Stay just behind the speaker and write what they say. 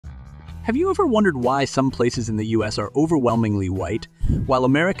Have you ever wondered why some places in the US are overwhelmingly white? While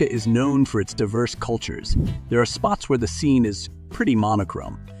America is known for its diverse cultures, there are spots where the scene is pretty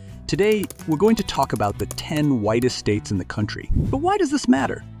monochrome. Today, we're going to talk about the 10 whitest states in the country. But why does this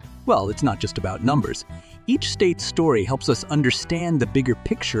matter? Well, it's not just about numbers. Each state's story helps us understand the bigger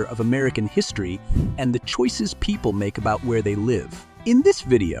picture of American history and the choices people make about where they live. In this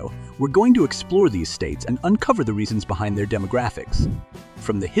video, we're going to explore these states and uncover the reasons behind their demographics.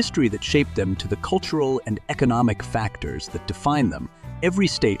 From the history that shaped them to the cultural and economic factors that define them, every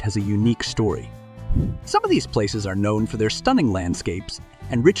state has a unique story. Some of these places are known for their stunning landscapes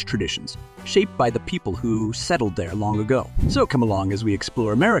and rich traditions, shaped by the people who settled there long ago. So come along as we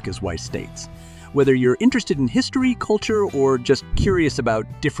explore America's white states. Whether you're interested in history, culture, or just curious about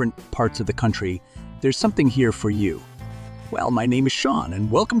different parts of the country, there's something here for you. Well, my name is Sean,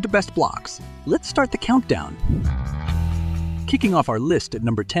 and welcome to Best Blocks. Let's start the countdown. Kicking off our list at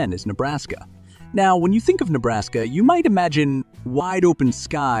number 10 is Nebraska. Now, when you think of Nebraska, you might imagine wide open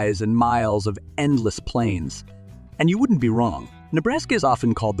skies and miles of endless plains. And you wouldn't be wrong. Nebraska is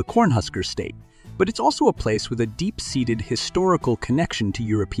often called the Cornhusker State, but it's also a place with a deep-seated historical connection to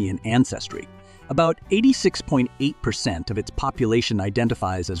European ancestry. About 86.8% of its population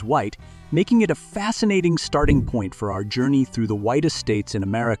identifies as white, making it a fascinating starting point for our journey through the whitest states in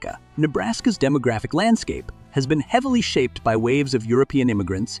America. Nebraska's demographic landscape has been heavily shaped by waves of European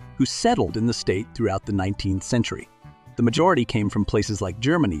immigrants who settled in the state throughout the 19th century. The majority came from places like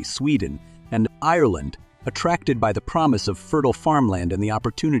Germany, Sweden, and Ireland, attracted by the promise of fertile farmland and the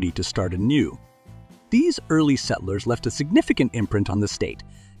opportunity to start anew. These early settlers left a significant imprint on the state,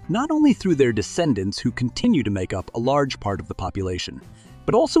 not only through their descendants who continue to make up a large part of the population,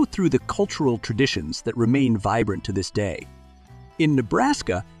 but also through the cultural traditions that remain vibrant to this day. In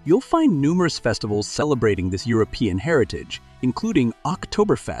Nebraska, you'll find numerous festivals celebrating this European heritage, including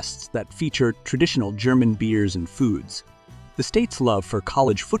Oktoberfests that feature traditional German beers and foods. The state's love for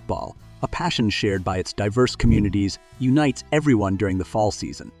college football, a passion shared by its diverse communities, unites everyone during the fall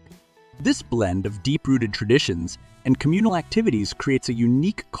season. This blend of deep-rooted traditions and communal activities creates a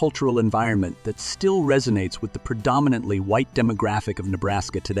unique cultural environment that still resonates with the predominantly white demographic of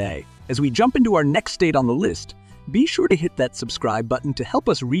Nebraska today. As we jump into our next state on the list, be sure to hit that subscribe button to help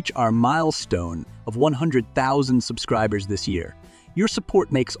us reach our milestone of 100,000 subscribers this year. Your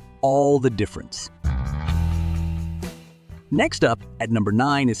support makes all the difference. Next up, at number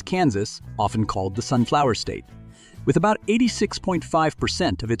 9 is Kansas, often called the Sunflower State. With about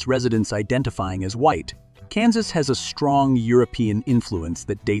 86.5% of its residents identifying as white, Kansas has a strong European influence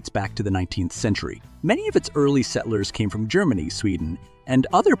that dates back to the 19th century. Many of its early settlers came from Germany, Sweden, and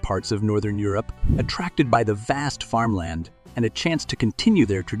other parts of Northern Europe, attracted by the vast farmland and a chance to continue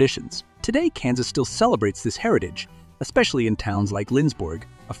their traditions. Today, Kansas still celebrates this heritage, especially in towns like Lindsborg,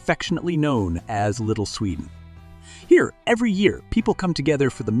 affectionately known as Little Sweden. Here, every year, people come together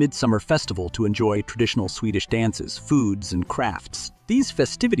for the Midsummer Festival to enjoy traditional Swedish dances, foods, and crafts. These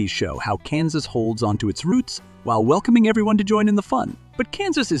festivities show how Kansas holds onto its roots while welcoming everyone to join in the fun. But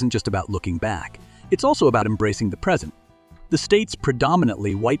Kansas isn't just about looking back. It's also about embracing the present. The state's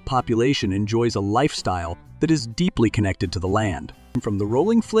predominantly white population enjoys a lifestyle that is deeply connected to the land. From the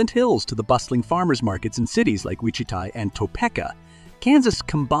rolling Flint Hills to the bustling farmers markets in cities like Wichita and Topeka, Kansas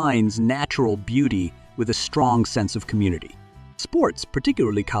combines natural beauty with a strong sense of community. Sports,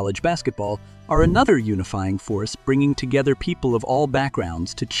 particularly college basketball, are another unifying force, bringing together people of all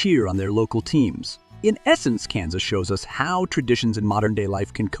backgrounds to cheer on their local teams. In essence, Kansas shows us how traditions in modern-day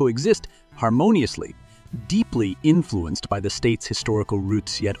life can coexist harmoniously, deeply influenced by the state's historical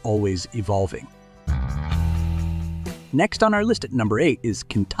roots, yet always evolving. Next on our list at number 8 is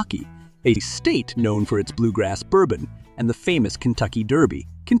Kentucky, a state known for its bluegrass bourbon and the famous Kentucky Derby.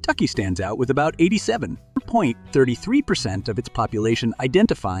 Kentucky stands out with about 87.33% of its population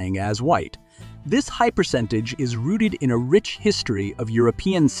identifying as white. This high percentage is rooted in a rich history of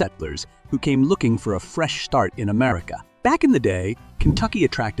European settlers who came looking for a fresh start in America. Back in the day, Kentucky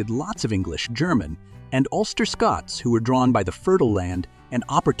attracted lots of English, German, and Ulster Scots who were drawn by the fertile land and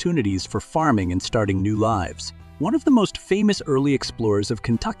opportunities for farming and starting new lives. One of the most famous early explorers of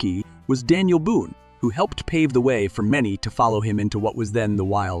Kentucky was Daniel Boone, who helped pave the way for many to follow him into what was then the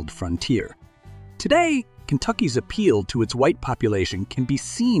wild frontier. Today, Kentucky's appeal to its white population can be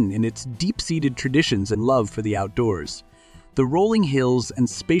seen in its deep-seated traditions and love for the outdoors. The rolling hills and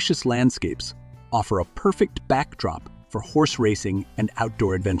spacious landscapes offer a perfect backdrop for horse racing and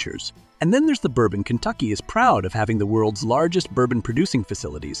outdoor adventures. And then there's the bourbon. Kentucky is proud of having the world's largest bourbon-producing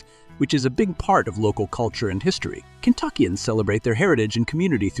facilities, which is a big part of local culture and history. Kentuckians celebrate their heritage and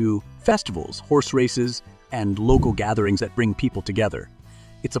community through festivals, horse races, and local gatherings that bring people together.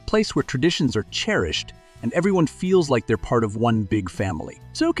 It's a place where traditions are cherished and everyone feels like they're part of one big family.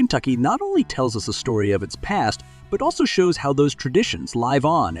 So Kentucky not only tells us a story of its past, but also shows how those traditions live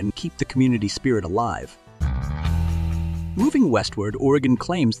on and keep the community spirit alive. Moving westward, Oregon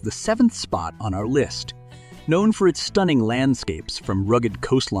claims the 7th spot on our list. Known for its stunning landscapes, from rugged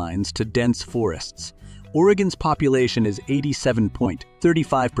coastlines to dense forests, Oregon's population is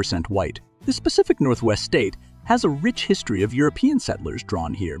 87.35% white. This Pacific Northwest state has a rich history of European settlers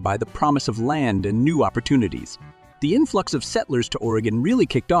drawn here by the promise of land and new opportunities. The influx of settlers to Oregon really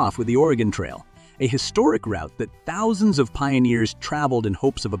kicked off with the Oregon Trail, a historic route that thousands of pioneers traveled in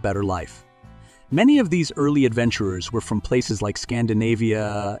hopes of a better life. Many of these early adventurers were from places like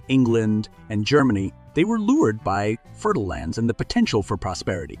Scandinavia, England, and Germany. They were lured by fertile lands and the potential for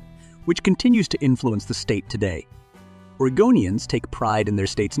prosperity, which continues to influence the state today. Oregonians take pride in their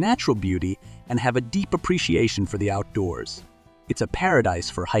state's natural beauty and have a deep appreciation for the outdoors. It's a paradise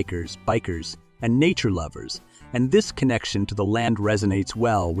for hikers, bikers, and nature lovers, and this connection to the land resonates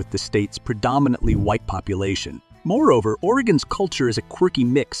well with the state's predominantly white population. Moreover, Oregon's culture is a quirky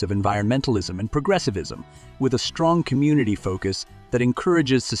mix of environmentalism and progressivism, with a strong community focus that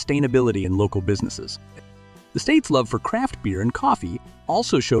encourages sustainability in local businesses. The state's love for craft beer and coffee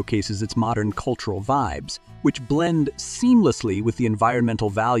also showcases its modern cultural vibes, which blend seamlessly with the environmental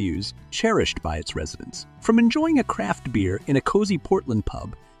values cherished by its residents. From enjoying a craft beer in a cozy Portland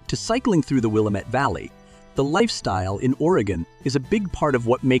pub to cycling through the Willamette Valley, the lifestyle in Oregon is a big part of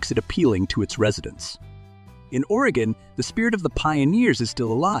what makes it appealing to its residents. In Oregon, the spirit of the pioneers is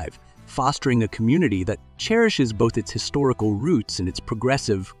still alive, fostering a community that cherishes both its historical roots and its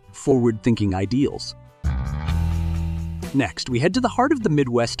progressive, forward-thinking ideals. Next, we head to the heart of the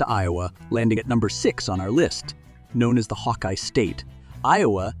Midwest to Iowa, landing at number 6 on our list. Known as the Hawkeye State,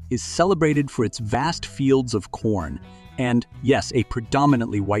 Iowa is celebrated for its vast fields of corn and, yes, a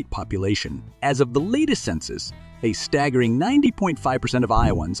predominantly white population. As of the latest census, a staggering 90.5% of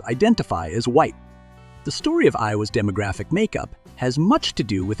Iowans identify as white. The story of Iowa's demographic makeup has much to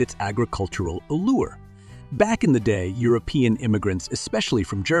do with its agricultural allure. Back in the day, European immigrants, especially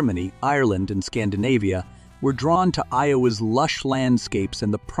from Germany, Ireland, and Scandinavia, were drawn to Iowa's lush landscapes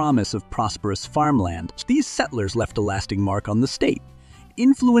and the promise of prosperous farmland. These settlers left a lasting mark on the state,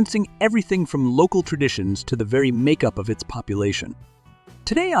 influencing everything from local traditions to the very makeup of its population.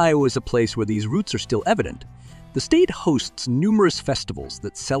 Today, Iowa is a place where these roots are still evident. The state hosts numerous festivals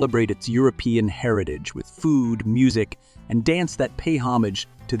that celebrate its European heritage with food, music, and dance that pay homage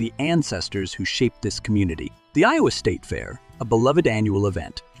to the ancestors who shaped this community. The Iowa State Fair, a beloved annual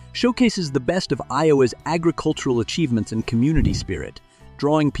event, showcases the best of Iowa's agricultural achievements and community spirit,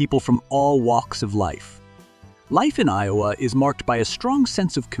 drawing people from all walks of life. Life in Iowa is marked by a strong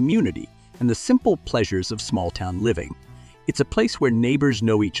sense of community and the simple pleasures of small-town living. It's a place where neighbors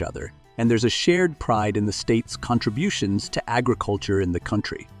know each other, and there's a shared pride in the state's contributions to agriculture in the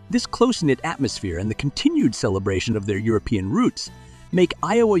country. This close-knit atmosphere and the continued celebration of their European roots make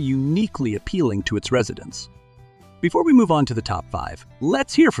Iowa uniquely appealing to its residents. Before we move on to the top 5,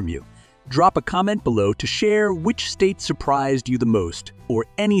 let's hear from you. Drop a comment below to share which state surprised you the most, or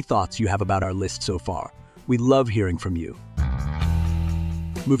any thoughts you have about our list so far. We love hearing from you.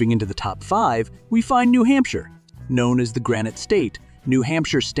 Moving into the top 5, we find New Hampshire. Known as the Granite State, New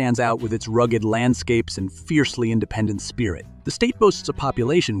Hampshire stands out with its rugged landscapes and fiercely independent spirit. The state boasts a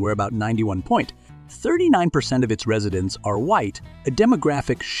population where about 39% of its residents are white, a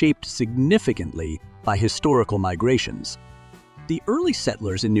demographic shaped significantly by historical migrations. The early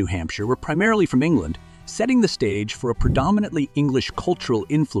settlers in New Hampshire were primarily from England, setting the stage for a predominantly English cultural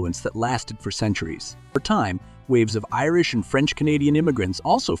influence that lasted for centuries. Over time, waves of Irish and French-Canadian immigrants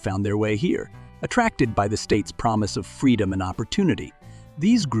also found their way here, attracted by the state's promise of freedom and opportunity.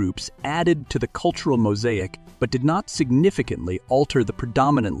 These groups added to the cultural mosaic but did not significantly alter the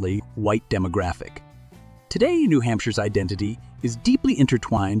predominantly white demographic. Today, New Hampshire's identity is deeply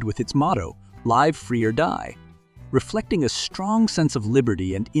intertwined with its motto, "Live Free or Die," reflecting a strong sense of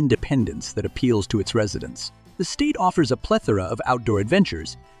liberty and independence that appeals to its residents. The state offers a plethora of outdoor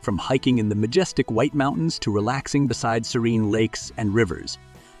adventures, from hiking in the majestic White Mountains to relaxing beside serene lakes and rivers.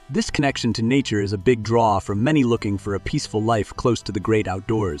 This connection to nature is a big draw for many looking for a peaceful life close to the great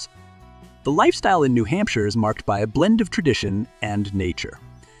outdoors. The lifestyle in New Hampshire is marked by a blend of tradition and nature.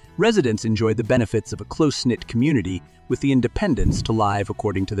 Residents enjoy the benefits of a close-knit community with the independence to live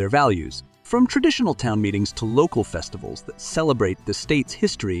according to their values. From traditional town meetings to local festivals that celebrate the state's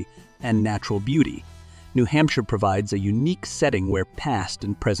history and natural beauty, New Hampshire provides a unique setting where past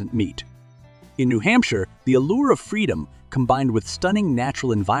and present meet. In New Hampshire, the allure of freedom, combined with stunning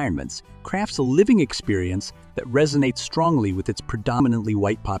natural environments, crafts a living experience that resonates strongly with its predominantly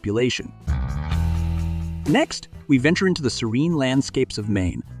white population. Next, we venture into the serene landscapes of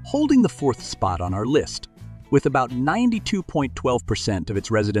Maine, holding the fourth spot on our list. With about 92.12% of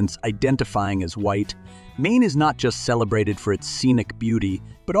its residents identifying as white, Maine is not just celebrated for its scenic beauty,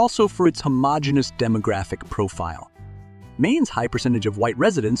 but also for its homogeneous demographic profile. Maine's high percentage of white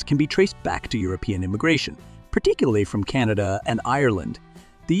residents can be traced back to European immigration, particularly from Canada and Ireland.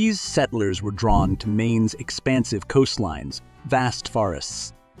 These settlers were drawn to Maine's expansive coastlines, vast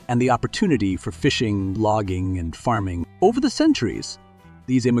forests, and the opportunity for fishing, logging, and farming. Over the centuries,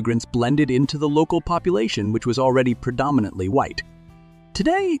 these immigrants blended into the local population, which was already predominantly white.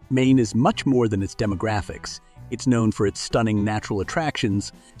 Today, Maine is much more than its demographics. It's known for its stunning natural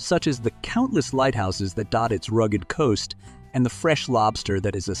attractions, such as the countless lighthouses that dot its rugged coast and the fresh lobster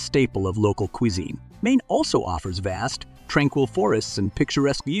that is a staple of local cuisine. Maine also offers vast, tranquil forests and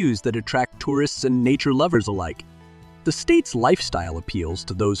picturesque views that attract tourists and nature lovers alike. The state's lifestyle appeals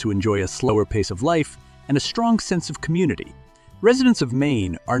to those who enjoy a slower pace of life and a strong sense of community. Residents of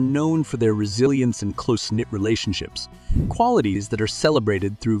Maine are known for their resilience and close-knit relationships, qualities that are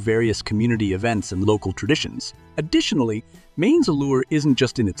celebrated through various community events and local traditions. Additionally, Maine's allure isn't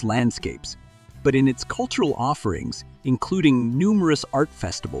just in its landscapes, but in its cultural offerings, including numerous art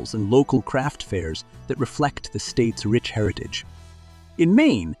festivals and local craft fairs that reflect the state's rich heritage. In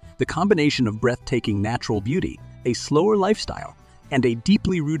Maine, the combination of breathtaking natural beauty, a slower lifestyle, and a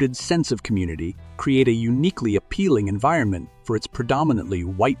deeply rooted sense of community create a uniquely appealing environment for its predominantly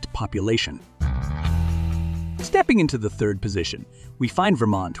white population. Stepping into the third position, we find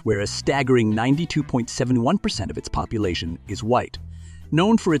Vermont, where a staggering 92.71% of its population is white.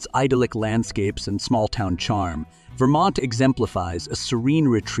 Known for its idyllic landscapes and small-town charm, Vermont exemplifies a serene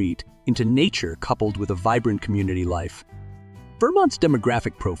retreat into nature coupled with a vibrant community life. Vermont's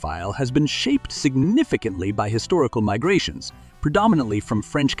demographic profile has been shaped significantly by historical migrations, predominantly from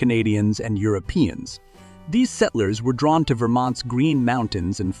French Canadians and Europeans. These settlers were drawn to Vermont's green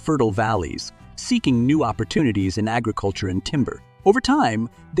mountains and fertile valleys, seeking new opportunities in agriculture and timber. Over time,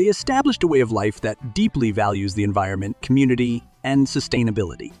 they established a way of life that deeply values the environment, community, and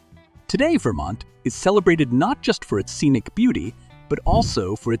sustainability. Today, Vermont is celebrated not just for its scenic beauty, but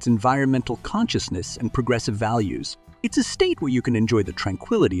also for its environmental consciousness and progressive values. It's a state where you can enjoy the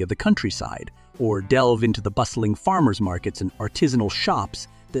tranquility of the countryside, or delve into the bustling farmers markets and artisanal shops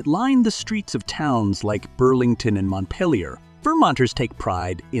that line the streets of towns like Burlington and Montpelier. Vermonters take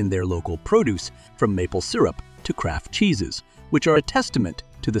pride in their local produce, from maple syrup to craft cheeses, which are a testament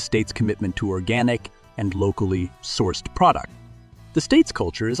to the state's commitment to organic and locally sourced product. The state's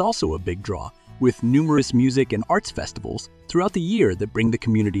culture is also a big draw, with numerous music and arts festivals throughout the year that bring the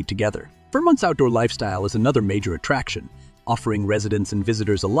community together. Vermont's outdoor lifestyle is another major attraction, offering residents and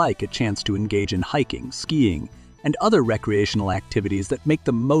visitors alike a chance to engage in hiking, skiing, and other recreational activities that make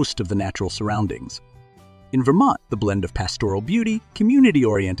the most of the natural surroundings. In Vermont, the blend of pastoral beauty,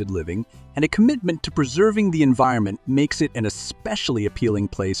 community-oriented living, and a commitment to preserving the environment makes it an especially appealing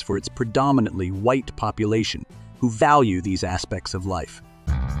place for its predominantly white population, who value these aspects of life.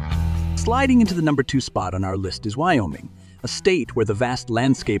 Sliding into the number 2 spot on our list is Wyoming, a state where the vast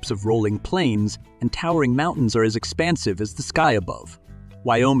landscapes of rolling plains and towering mountains are as expansive as the sky above.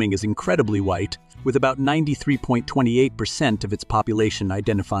 Wyoming is incredibly white, with about 93.28% of its population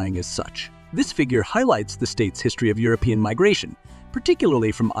identifying as such. This figure highlights the state's history of European migration,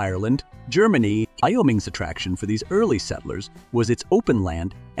 particularly from Ireland, Germany. Wyoming's attraction for these early settlers was its open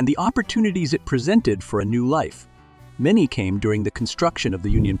land and the opportunities it presented for a new life. Many came during the construction of the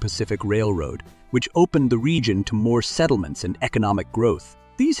Union Pacific Railroad, which opened the region to more settlements and economic growth.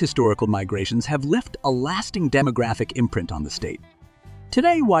 These historical migrations have left a lasting demographic imprint on the state.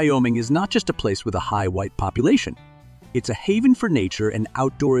 Today, Wyoming is not just a place with a high white population. It's a haven for nature and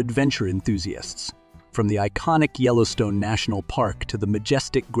outdoor adventure enthusiasts. From the iconic Yellowstone National Park to the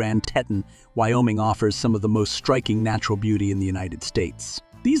majestic Grand Teton, Wyoming offers some of the most striking natural beauty in the United States.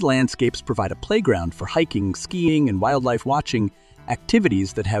 These landscapes provide a playground for hiking, skiing, and wildlife watching,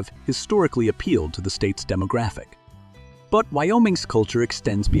 activities that have historically appealed to the state's demographic. But Wyoming's culture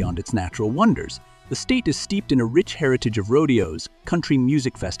extends beyond its natural wonders. The state is steeped in a rich heritage of rodeos, country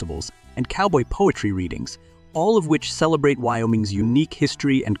music festivals, and cowboy poetry readings, all of which celebrate Wyoming's unique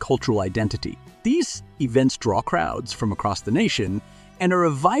history and cultural identity. These events draw crowds from across the nation and are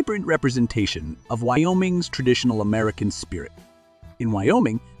a vibrant representation of Wyoming's traditional American spirit. In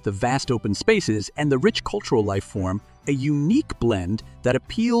Wyoming, the vast open spaces and the rich cultural life form a unique blend that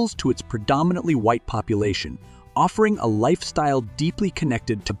appeals to its predominantly white population, offering a lifestyle deeply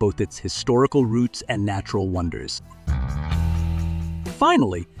connected to both its historical roots and natural wonders.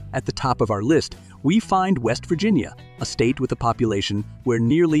 Finally, at the top of our list, we find West Virginia, a state with a population where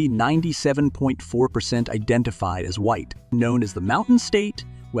nearly 97.4% identified as white. Known as the Mountain State,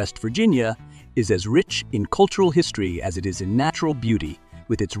 West Virginia is as rich in cultural history as it is in natural beauty,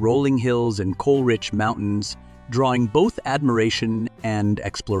 with its rolling hills and coal-rich mountains drawing both admiration and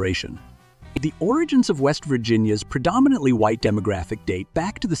exploration. The origins of West Virginia's predominantly white demographic date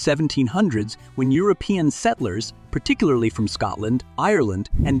back to the 1700s when European settlers, particularly from Scotland, Ireland,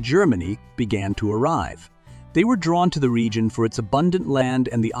 and Germany, began to arrive. They were drawn to the region for its abundant land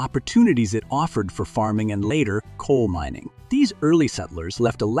and the opportunities it offered for farming and later, coal mining. These early settlers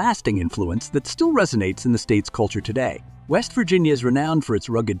left a lasting influence that still resonates in the state's culture today. West Virginia is renowned for its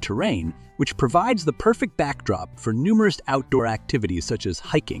rugged terrain, which provides the perfect backdrop for numerous outdoor activities such as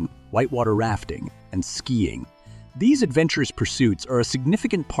hiking, whitewater rafting, and skiing. These adventurous pursuits are a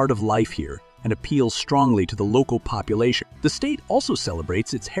significant part of life here and appeal strongly to the local population. The state also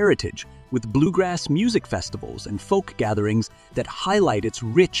celebrates its heritage with bluegrass music festivals and folk gatherings that highlight its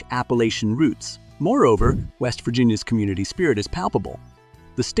rich Appalachian roots. Moreover, West Virginia's community spirit is palpable.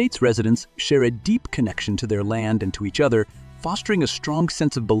 The state's residents share a deep connection to their land and to each other, fostering a strong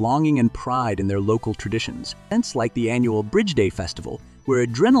sense of belonging and pride in their local traditions. Events like the annual Bridge Day Festival, where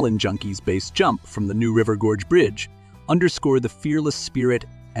adrenaline junkies base jump from the New River Gorge Bridge, underscore the fearless spirit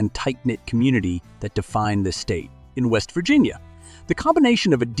and tight-knit community that define this state. In West Virginia, the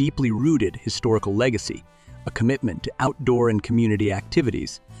combination of a deeply rooted historical legacy, a commitment to outdoor and community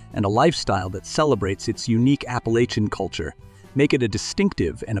activities, and a lifestyle that celebrates its unique Appalachian culture make it a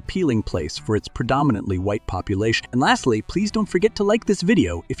distinctive and appealing place for its predominantly white population. And lastly, please don't forget to like this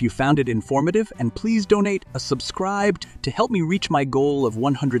video if you found it informative, and please donate a subscribe to help me reach my goal of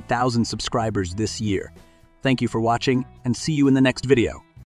 100,000 subscribers this year. Thank you for watching, and see you in the next video.